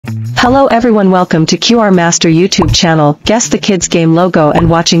Hello everyone, welcome to QR Master YouTube channel. Guess the kids game logo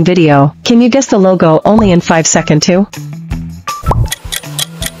and watching video. Can you guess the logo only in 5 seconds too?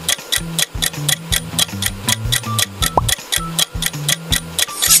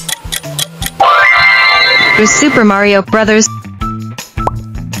 There's Super Mario Brothers.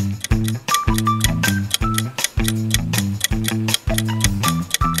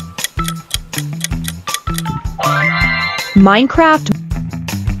 Minecraft.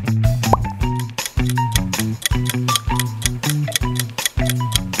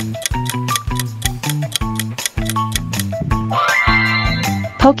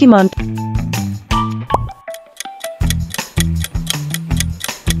 Pokemon.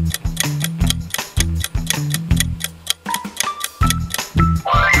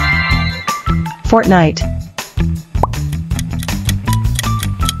 Fortnite.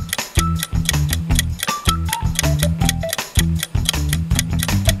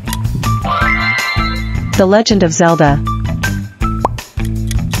 The Legend of Zelda.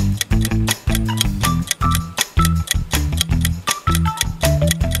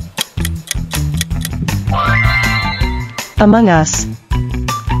 Among Us.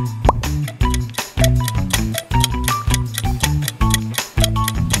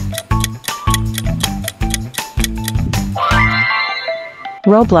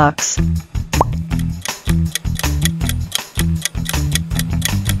 Roblox.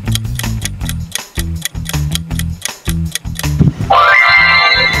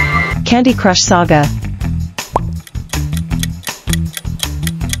 Candy Crush Saga.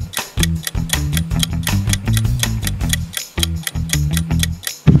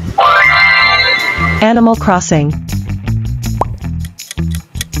 Animal Crossing.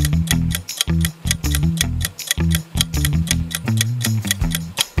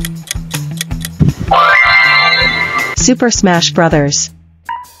 Super Smash Brothers.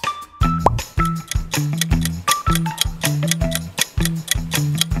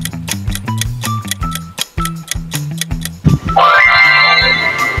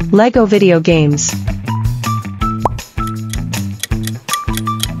 Lego video games.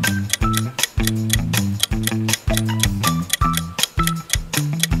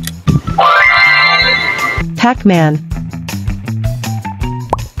 Pac-Man.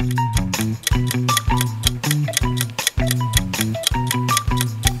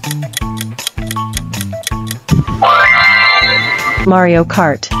 Mario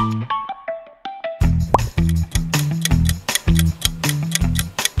Kart.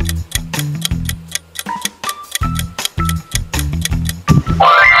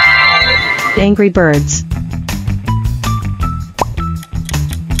 Angry Birds.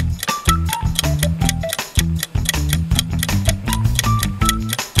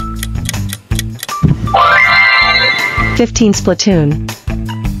 '15 Splatoon.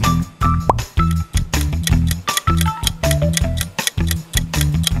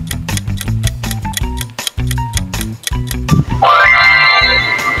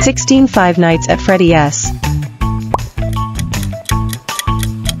 '16 Five Nights at Freddy's.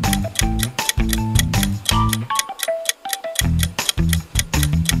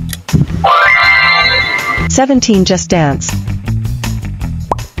 '17 Just Dance.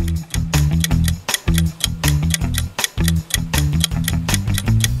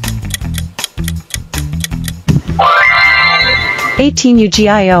 '18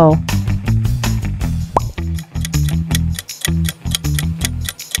 UGIO.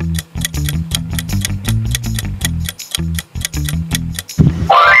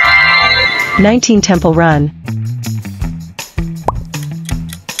 '19 Temple Run.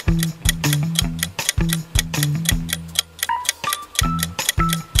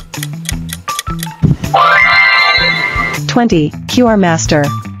 '20 QR Master.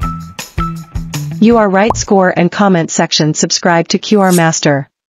 You are right. Score and comment section. Subscribe to QR Master.